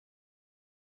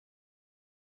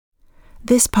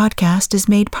This podcast is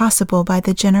made possible by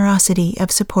the generosity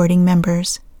of supporting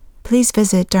members. Please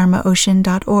visit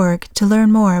dharmaocean.org to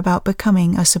learn more about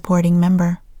becoming a supporting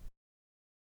member.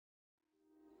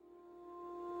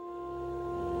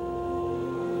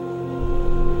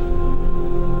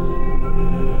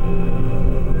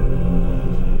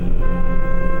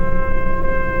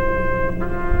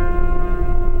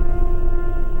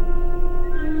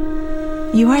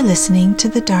 You are listening to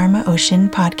the Dharma Ocean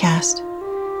podcast.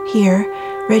 Here,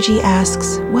 Reggie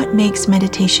asks what makes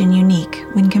meditation unique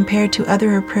when compared to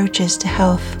other approaches to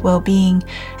health, well-being,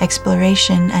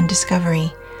 exploration, and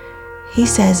discovery. He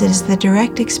says it is the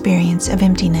direct experience of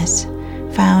emptiness,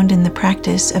 found in the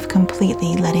practice of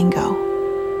completely letting go.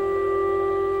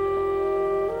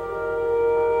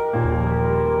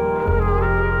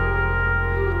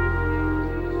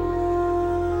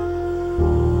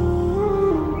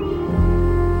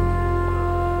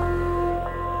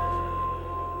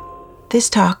 This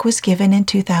talk was given in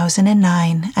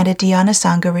 2009 at a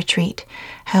Dhyanasangha retreat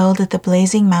held at the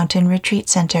Blazing Mountain Retreat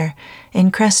Center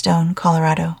in Crestone,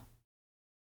 Colorado.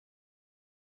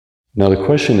 Now the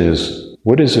question is,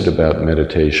 what is it about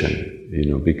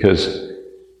meditation? Because,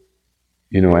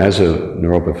 as a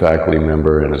Naropa faculty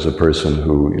member and as a person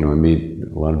who, I meet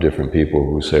a lot of different people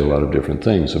who say a lot of different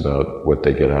things about what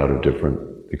they get out of different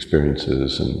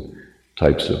experiences and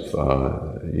types of,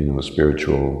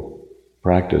 spiritual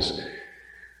practice.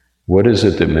 What is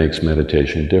it that makes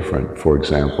meditation different? For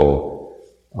example,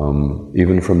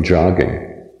 even from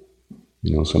jogging.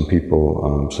 Some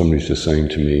people, somebody's just saying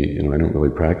to me, I don't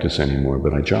really practice anymore,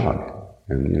 but I jog,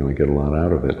 and I get a lot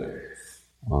out of it.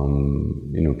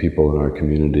 People in our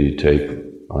community take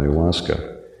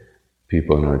ayahuasca.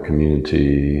 People in our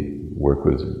community work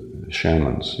with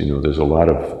shamans. There's a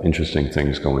lot of interesting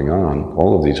things going on.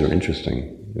 All of these are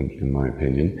interesting, in my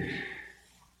opinion.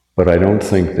 But I don't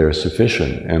think they're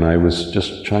sufficient. And I was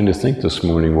just trying to think this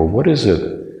morning, well, what is it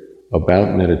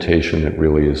about meditation that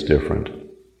really is different?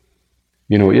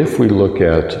 If we look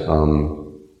at,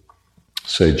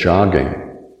 say, jogging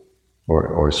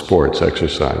or sports,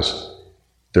 exercise,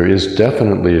 there is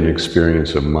definitely an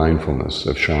experience of mindfulness,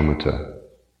 of shamatha.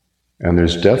 And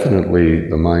there's definitely,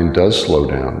 the mind does slow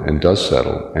down and does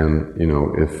settle. And,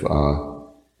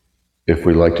 if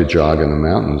we like to jog in the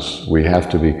mountains, we have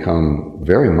to become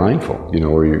very mindful,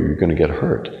 or you're going to get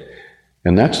hurt.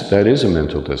 And that is a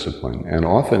mental discipline. And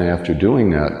often after doing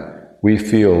that, we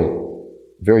feel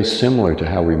very similar to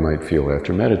how we might feel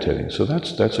after meditating. So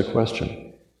that's a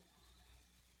question.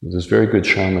 There's very good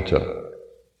shamatha.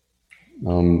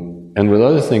 And with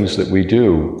other things that we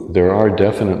do, there are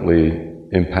definitely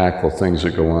impactful things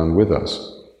that go on with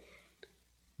us.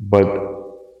 But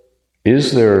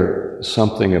is there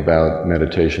something about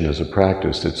meditation as a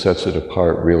practice that sets it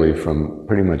apart really from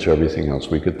pretty much everything else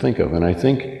we could think of? And I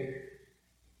think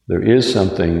there is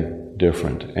something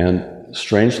different. And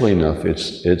strangely enough,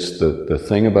 it's the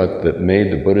thing about that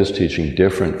made the Buddha's teaching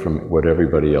different from what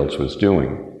everybody else was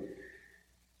doing.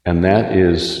 And that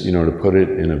is, to put it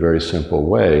in a very simple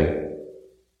way,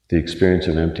 the experience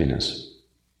of emptiness.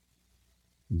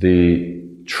 The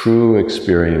true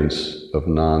experience of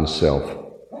non-self.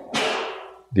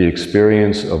 The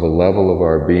experience of a level of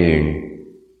our being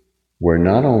where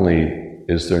not only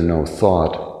is there no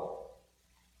thought,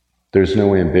 there's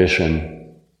no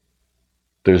ambition,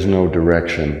 there's no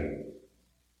direction,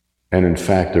 and in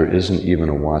fact there isn't even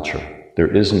a watcher.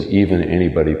 There isn't even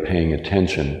anybody paying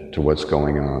attention to what's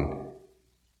going on.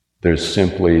 There's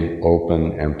simply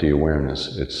open, empty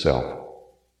awareness itself.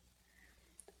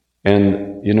 And,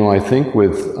 I think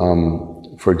with,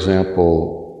 for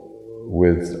example,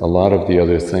 with a lot of the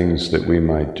other things that we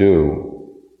might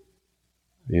do,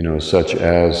 such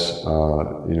as,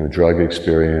 drug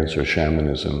experience or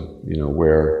shamanism,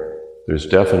 where there's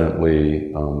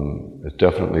definitely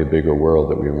a bigger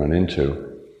world that we run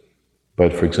into.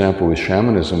 But for example, with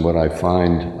shamanism, what I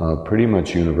find pretty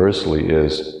much universally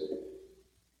is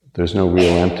there's no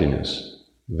real emptiness.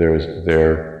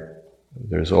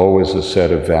 There's always a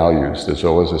set of values, there's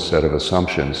always a set of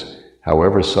assumptions,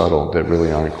 however subtle, that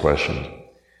really aren't questioned.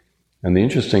 And the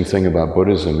interesting thing about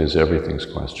Buddhism is everything's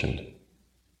questioned.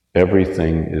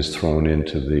 Everything is thrown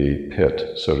into the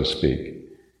pit, so to speak.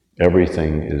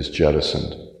 Everything is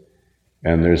jettisoned.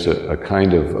 And there's a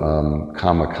kind of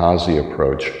kamikaze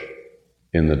approach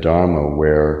in the Dharma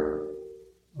where,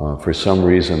 for some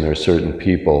reason, there are certain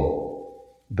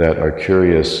people that are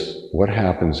curious, what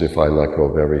happens if I let go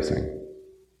of everything?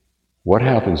 What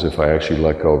happens if I actually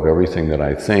let go of everything that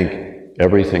I think,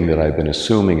 everything that I've been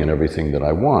assuming, and everything that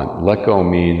I want? Let go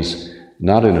means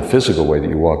not in a physical way that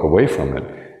you walk away from it,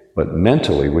 but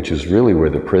mentally, which is really where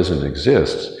the prison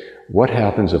exists. what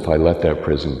happens if I let that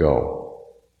prison go?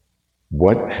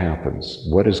 What happens?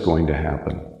 What is going to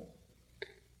happen?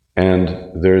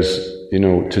 And there's,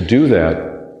 to do that,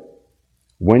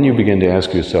 when you begin to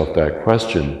ask yourself that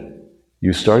question,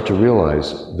 you start to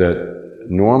realize that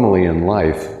normally in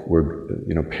life,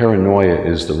 paranoia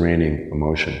is the reigning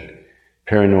emotion.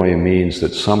 Paranoia means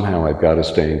that somehow I've got to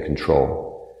stay in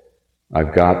control.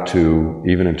 I've got to,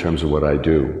 even in terms of what I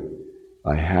do,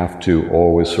 I have to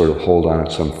always sort of hold on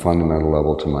at some fundamental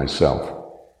level to myself.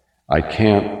 I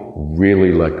can't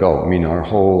really let go. I mean, our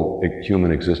whole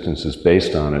human existence is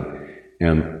based on it,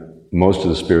 and most of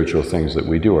the spiritual things that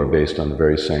we do are based on the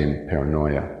very same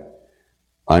paranoia.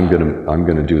 I'm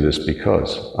gonna do this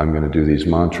because I'm gonna do these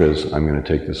mantras. I'm gonna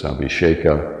take this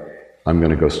Abhisheka. I'm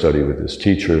gonna go study with this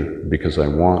teacher because I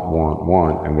want,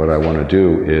 and what I want to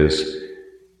do is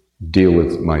deal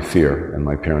with my fear and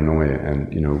my paranoia and,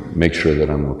 make sure that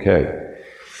I'm okay.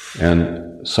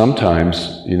 And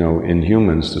sometimes, in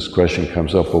humans, this question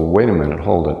comes up, well, wait a minute,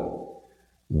 hold it.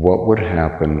 What would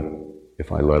happen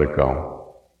if I let it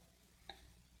go?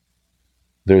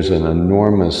 There's an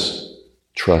enormous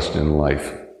trust in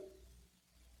life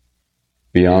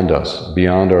beyond us,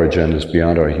 beyond our agendas,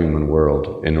 beyond our human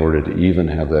world, in order to even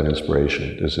have that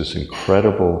inspiration. There's this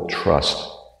incredible trust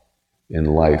in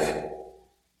life.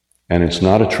 And it's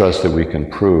not a trust that we can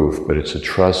prove, but it's a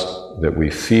trust that we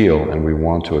feel and we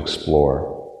want to explore.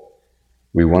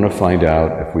 We want to find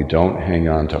out if we don't hang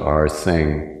on to our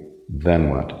thing, then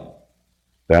what?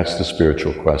 That's the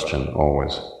spiritual question,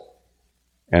 always.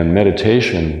 And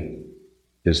meditation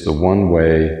is the one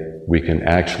way we can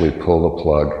actually pull the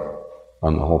plug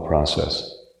on the whole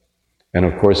process. And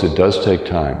of course, it does take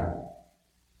time.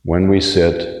 When we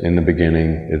sit in the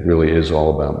beginning, it really is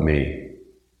all about me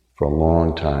for a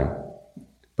long time.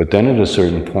 But then at a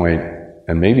certain point,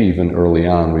 and maybe even early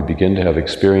on, we begin to have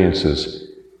experiences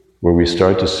where we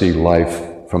start to see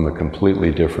life from a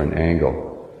completely different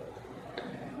angle.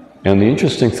 And the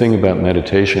interesting thing about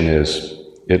meditation is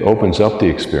it opens up the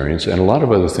experience, and a lot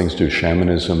of other things do.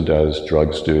 Shamanism does,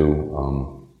 drugs do,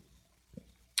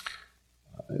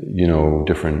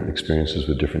 different experiences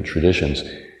with different traditions.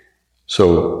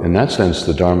 So in that sense,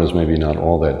 the Dharma is maybe not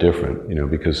all that different,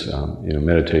 because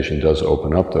meditation does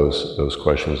open up those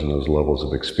questions and those levels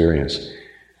of experience.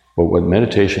 But what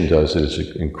meditation does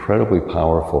is incredibly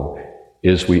powerful,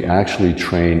 is we actually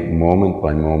train moment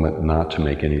by moment not to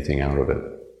make anything out of it.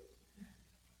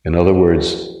 In other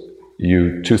words,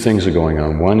 two things are going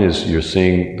on. One is you're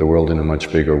seeing the world in a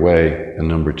much bigger way, and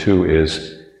number two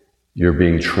is you're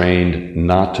being trained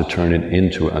not to turn it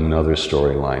into another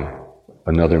storyline.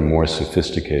 Another more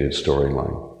sophisticated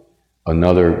storyline,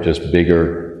 another just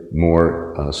bigger,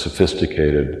 more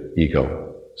sophisticated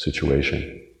ego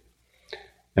situation.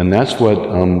 And that's what,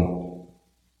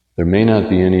 there may not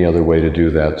be any other way to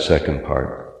do that second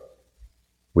part,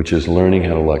 which is learning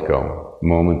how to let go,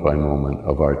 moment by moment,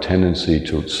 of our tendency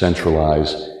to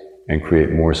centralize and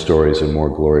create more stories and more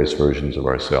glorious versions of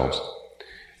ourselves.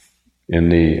 In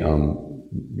the,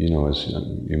 as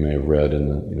you may have read in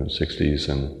the 60s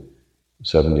and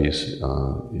 70s,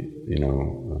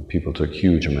 people took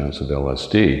huge amounts of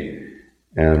LSD,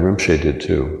 and Rinpoche did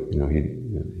too.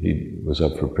 He was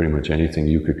up for pretty much anything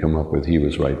you could come up with. He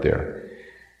was right there,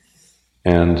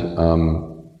 and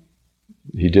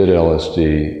he did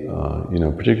LSD,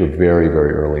 particularly very,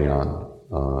 very early on,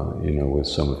 with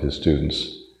some of his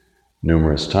students,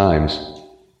 numerous times,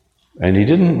 and he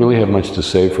didn't really have much to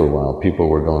say for a while. People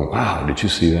were going, "Wow, did you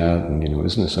see that?" And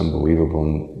isn't this unbelievable?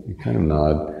 And you kind of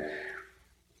nod.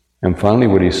 And finally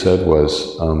what he said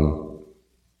was,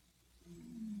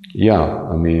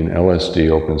 LSD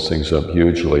opens things up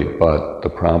hugely, but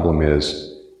the problem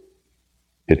is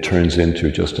it turns into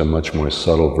just a much more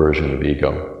subtle version of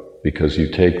ego, because you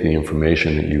take the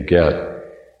information that you get,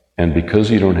 and because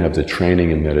you don't have the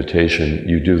training in meditation,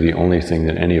 you do the only thing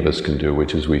that any of us can do,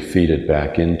 which is we feed it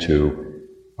back into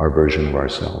our version of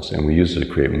ourselves, and we use it to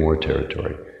create more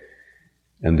territory.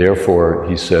 And therefore,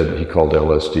 he said, he called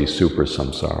LSD super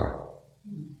samsara.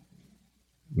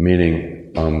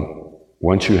 Meaning,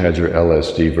 once you had your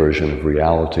LSD version of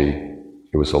reality,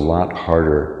 it was a lot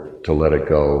harder to let it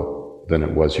go than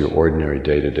it was your ordinary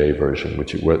day-to-day version,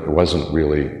 which it wasn't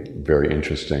really very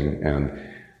interesting and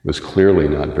was clearly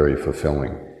not very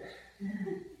fulfilling.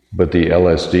 But the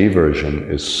LSD version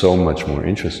is so much more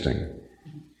interesting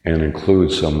and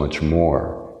includes so much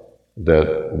more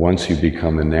that once you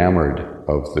become enamored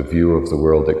of the view of the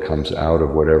world that comes out of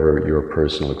whatever your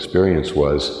personal experience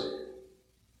was,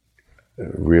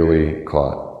 really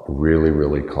caught.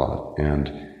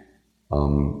 And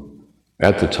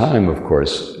At the time, of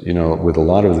course, with a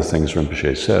lot of the things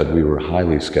Rinpoche said, we were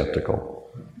highly skeptical.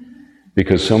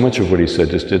 Because so much of what he said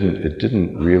just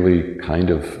didn't really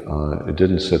it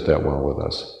didn't sit that well with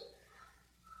us.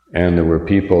 And there were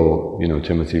people,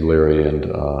 Timothy Leary and,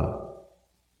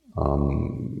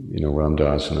 Ram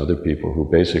Dass and other people who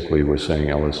basically were saying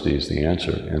LSD is the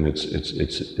answer. And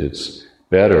it's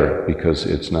better because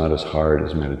it's not as hard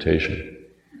as meditation.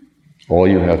 All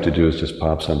you have to do is just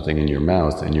pop something in your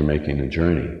mouth and you're making a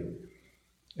journey.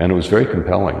 And it was very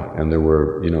compelling. And there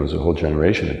were, there was a whole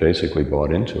generation that basically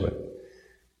bought into it.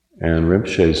 And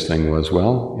Rinpoche's thing was,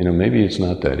 well, maybe it's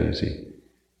not that easy.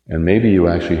 And maybe you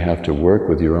actually have to work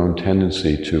with your own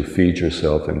tendency to feed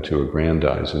yourself and to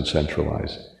aggrandize and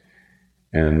centralize.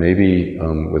 And maybe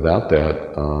without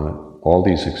that, all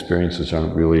these experiences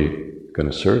aren't really going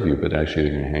to serve you, but actually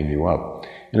they're going to hang you up.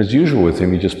 And as usual with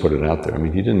him, he just put it out there. I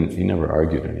mean, he never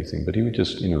argued anything, but he would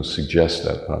just, suggest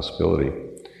that possibility.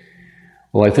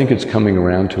 Well, I think it's coming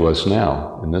around to us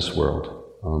now in this world,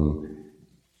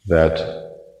 that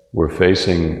we're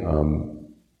facing,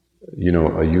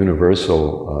 a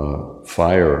universal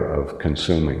fire of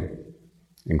consuming,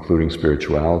 including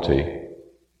spirituality.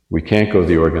 We can't go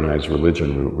the organized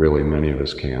religion route, really, many of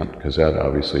us can't, because that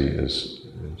obviously is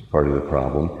part of the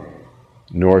problem.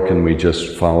 Nor can we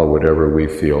just follow whatever we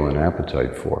feel an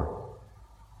appetite for.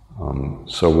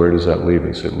 So where does that leave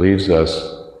us? It leaves us,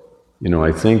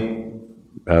 I think,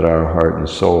 at our heart and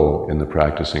soul in the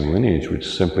practicing lineage, which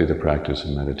is simply the practice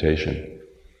of meditation.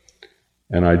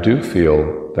 And I do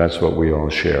feel that's what we all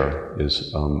share,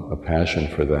 is a passion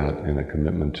for that and a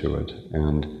commitment to it.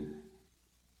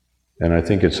 And I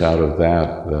think it's out of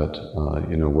that,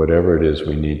 whatever it is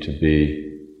we need to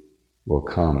be will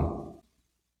come.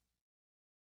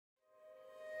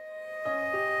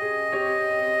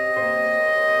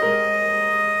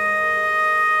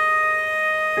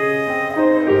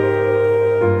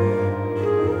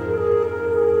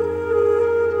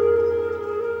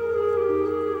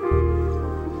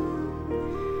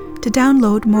 To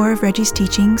download more of Reggie's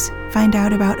teachings, find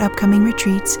out about upcoming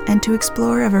retreats, and to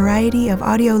explore a variety of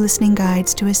audio listening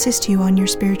guides to assist you on your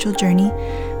spiritual journey,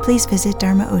 please visit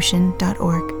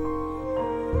dharmaocean.org.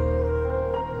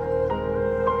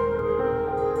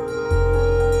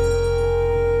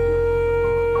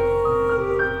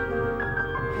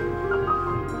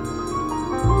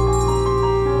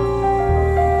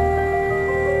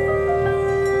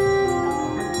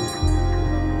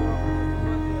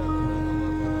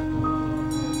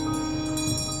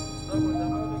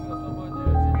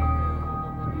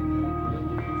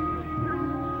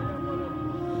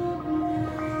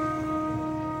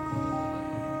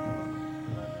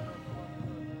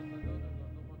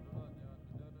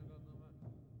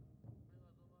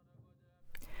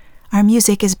 Our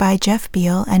music is by Jeff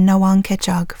Beal and Nawang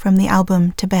Kechog from the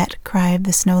album Tibet, Cry of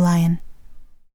the Snow Lion.